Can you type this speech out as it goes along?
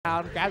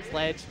down, grabs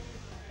ledge,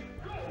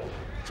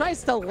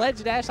 tries to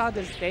ledge dash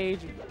onto stage,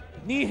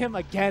 knee him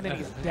again, and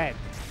he's dead.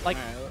 Like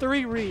right.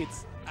 3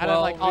 reads. And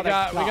Well, I'm like, oh,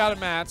 we got a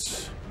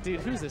match.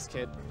 Dude, who's this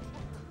kid?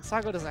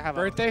 Sago doesn't have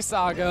Birthday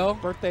Sago.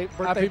 Birthday.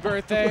 Happy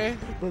birthday.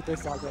 Birthday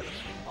Sago.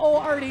 Oh,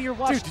 Arty, you're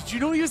watching. Dude, did you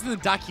know he was in the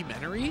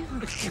documentary?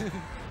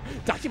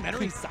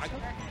 Documentary Sago?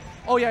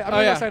 Oh, yeah, I'm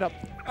gonna sign up.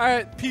 All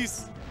right,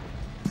 peace.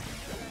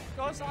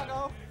 Go,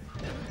 Sago.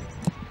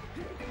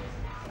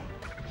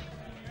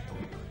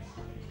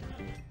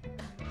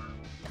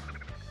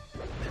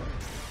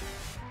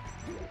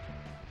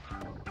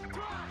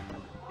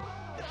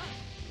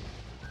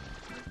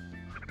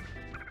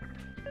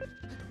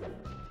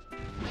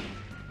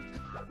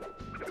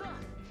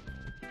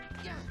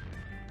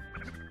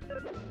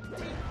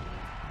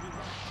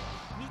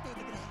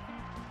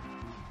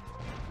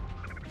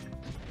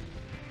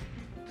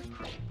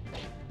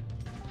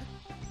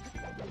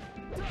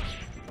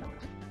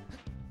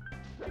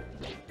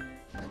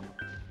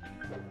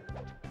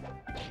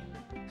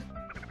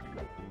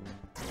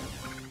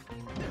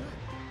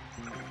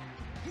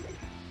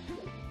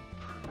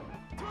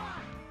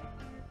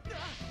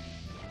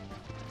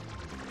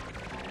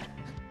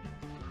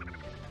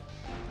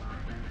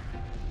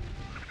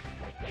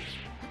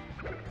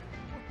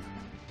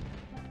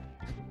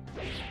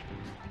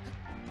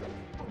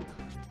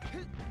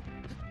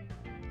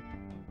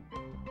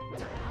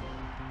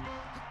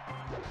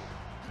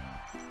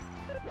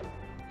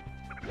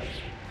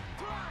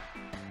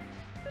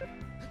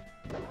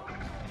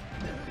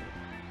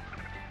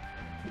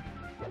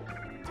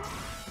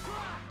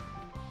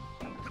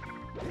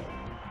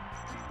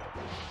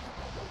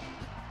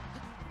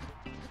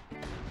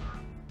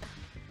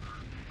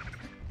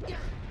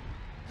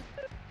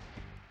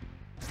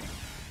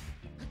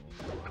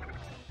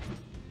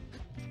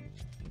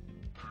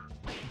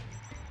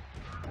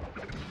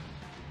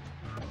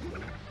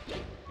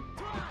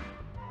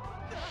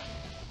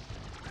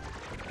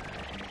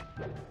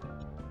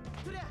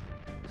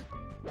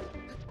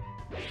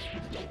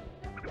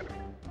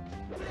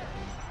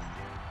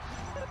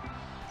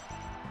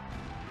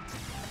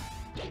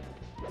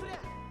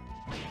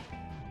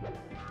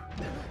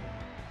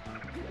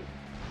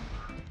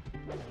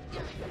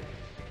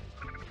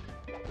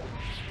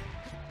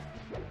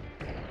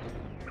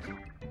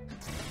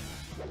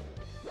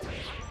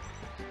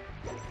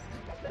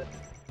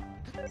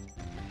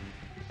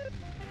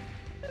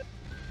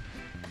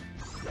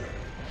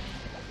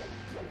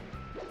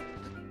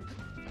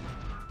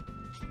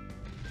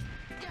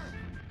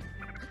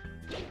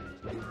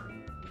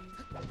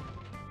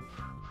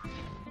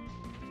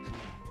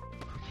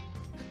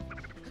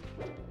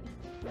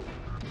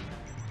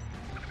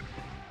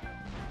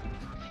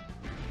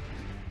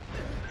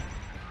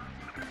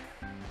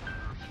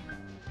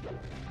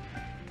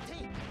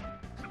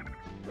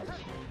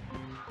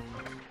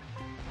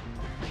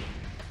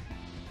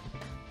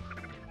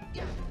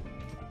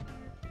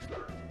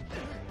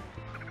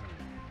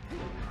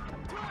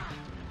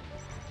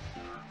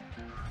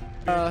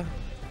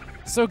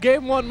 So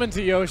game 1 went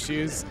to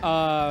Yoshi's.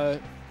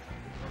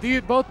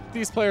 Both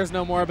these players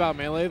know more about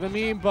Melee than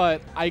me,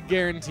 but I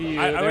guarantee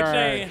you I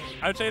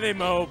would say they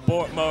mow.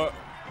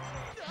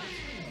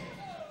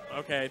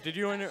 Okay, did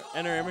you enter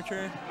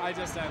amateur? I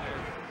just entered.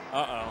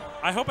 Uh-oh.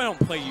 I hope I don't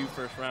play you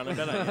first round. I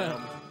bet I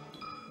am.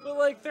 But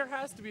like, there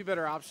has to be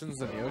better options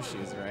than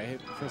Yoshi's,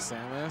 right? For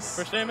Samus.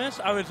 For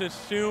Samus, I would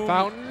assume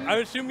Fountain. I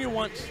would assume you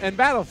want. And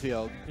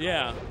Battlefield.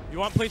 Yeah, you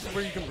want places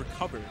where you can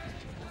recover.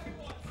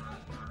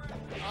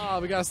 Oh,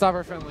 we gotta stop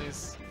our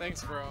friendlies.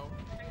 Thanks, bro.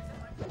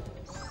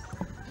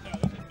 No,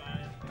 this is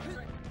fine.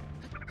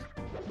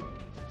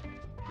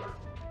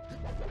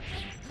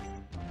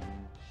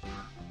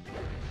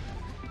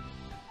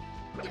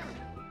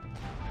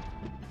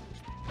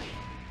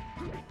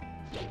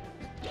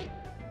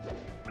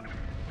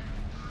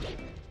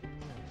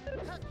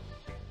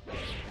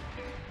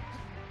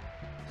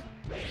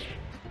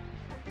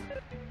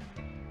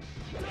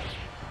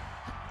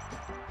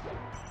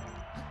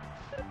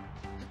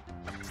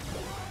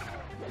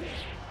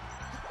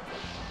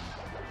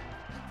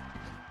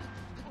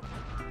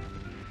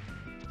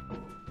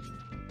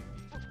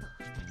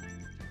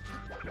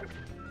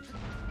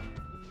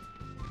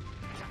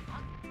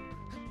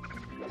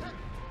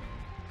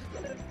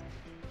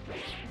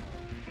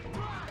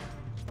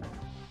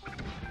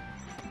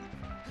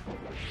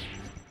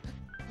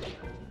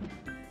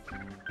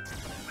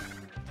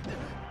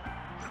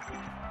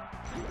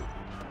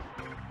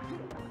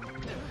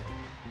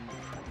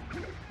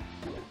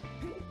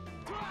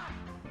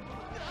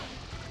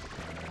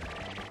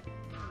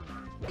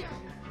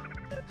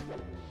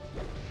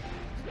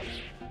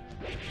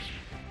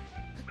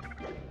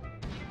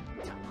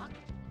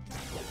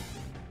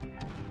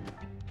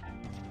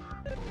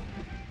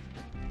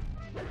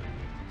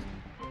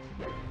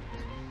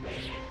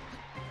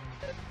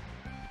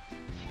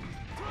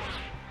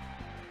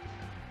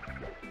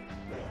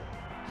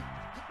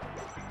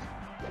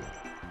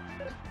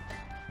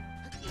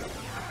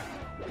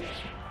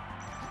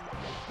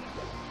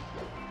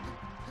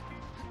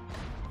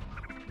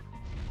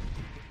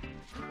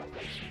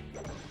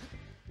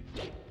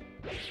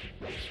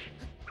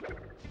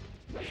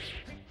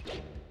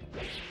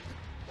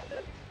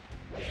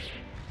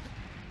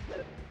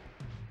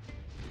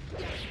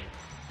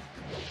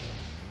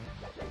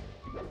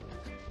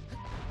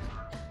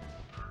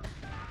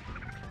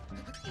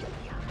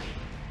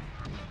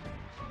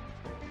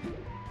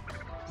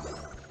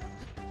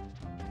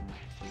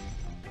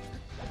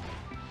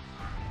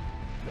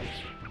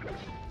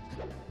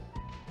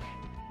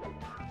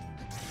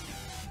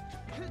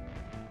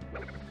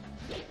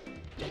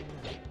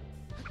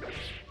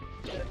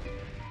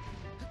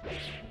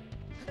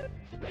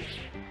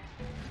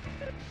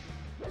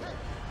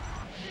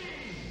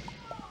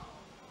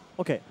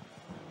 Okay.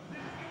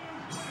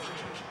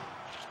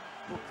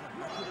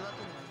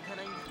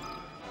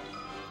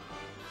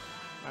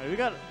 All right, we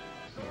got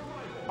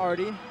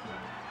Arty.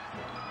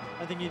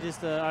 I think he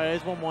just, all right,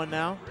 it's 1-1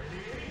 now.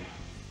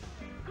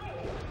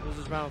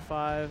 Loses round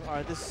 5. All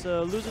right, this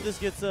loser this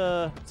gets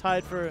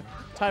tied for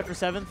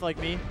 7th, like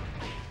me.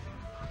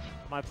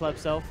 My pleb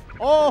self.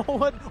 Oh,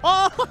 what?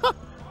 Oh!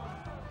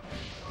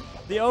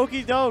 The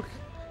okey doke.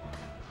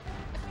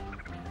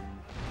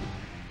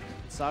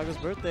 Sago's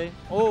birthday.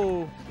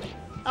 Oh.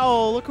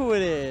 Oh, look who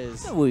it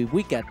is.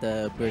 We got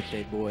the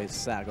birthday boy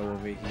Sago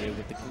over here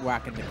with the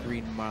rocking the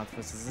green Marth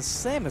versus the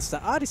Samus, the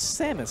Arty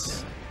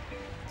Samus.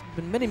 It's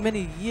been many,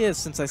 many years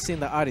since I've seen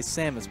the Arty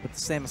Samus, but the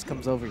Samus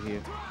comes over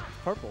here.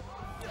 Purple.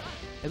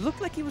 It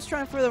looked like he was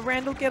trying for the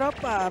Randall get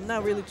up. I'm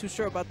not really too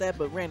sure about that,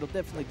 but Randall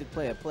definitely did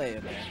play a play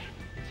in there.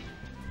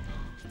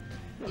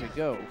 There we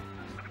go.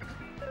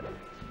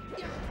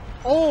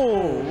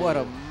 Oh, What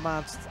a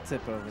monster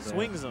tip over there.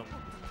 swings him.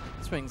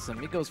 Swings him.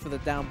 He goes for the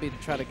down B to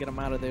try to get him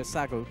out of there.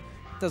 Sago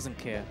doesn't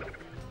care.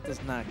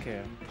 Does not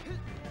care.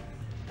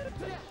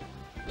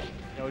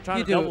 Yeah, we're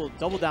trying to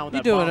double down with You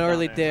that do bomb an down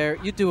early there.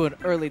 dare. You do an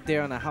early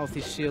dare on a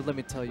healthy shield. Let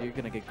me tell you, you're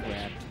gonna get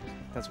grabbed.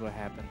 That's what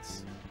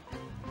happens.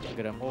 Look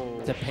at him.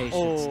 Oh. The patience.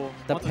 Oh,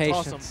 The wants to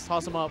patience.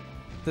 Toss him up.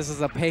 This is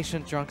a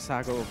patient drunk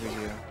Sago over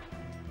here.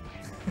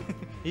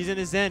 He's in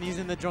his zen. He's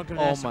in the drunken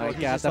Oh vegetable. my He's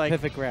god, just the like,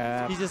 pivot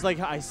grab. He's just like,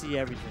 I see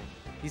everything.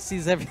 He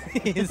sees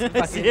everything. He's I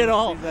fucking- see it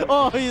all. sees everything.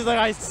 Oh, he's like,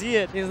 I see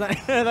it. He's not,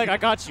 Like, I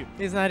got you.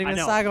 he's not even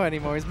know. Sago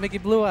anymore. He's Mickey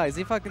Blue Eyes.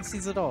 He fucking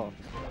sees it all.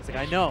 It's like,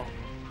 I know.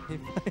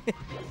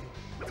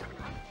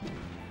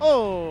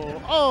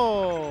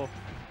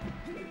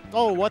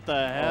 Oh, what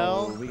the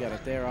hell? Oh, we got a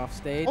dare off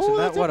stage. Oh, and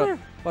that's what over.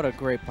 what a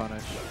great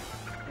punish.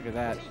 Look at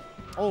that.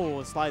 Oh,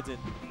 it slides in.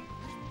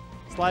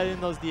 Slide in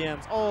those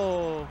DMs.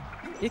 Oh.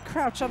 He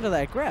crouched under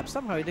that grab.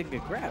 Somehow he didn't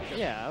get grabbed.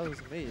 Yeah, I was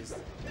amazed.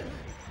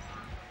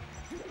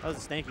 That was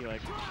a stanky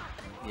leg.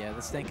 Yeah,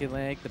 the stinky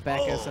leg, the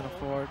back air center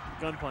forward.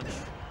 Gun punch.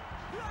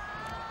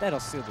 That'll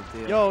seal the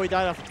deal. Yo, he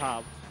died off the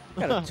top.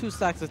 Got a 2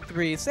 stocks of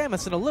 3.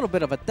 Samus in a little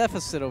bit of a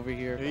deficit over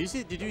here.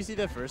 Did you see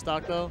that first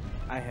stock though?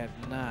 I have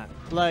not.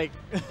 Like,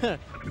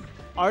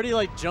 Arty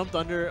like jumped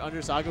under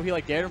Sago. He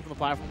like dared him from the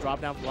platform,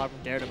 dropped down from the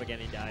platform, dared him again.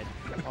 He died.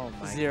 Oh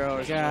my 0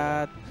 or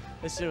god.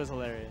 This shit was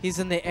hilarious. He's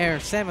in the air.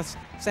 Samus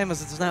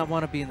does not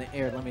want to be in the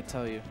air, let me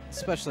tell you.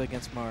 Especially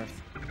against Marth.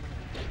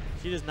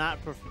 She does not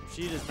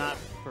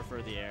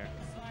prefer the air.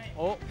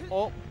 Oh,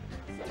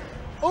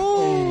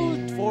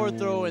 forward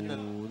throw and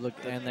Ooh, look,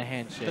 and the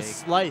handshake. the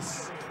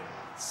slice.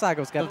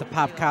 Sago's got the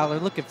pop collar,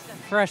 looking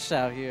fresh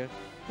out here.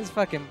 His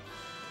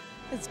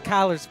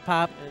collar's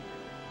pop.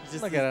 It's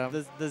just Look at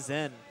him. the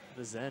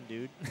zen,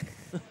 dude.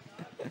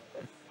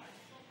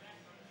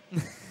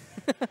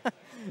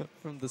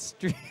 From the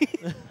street.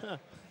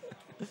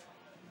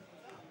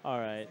 All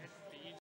right.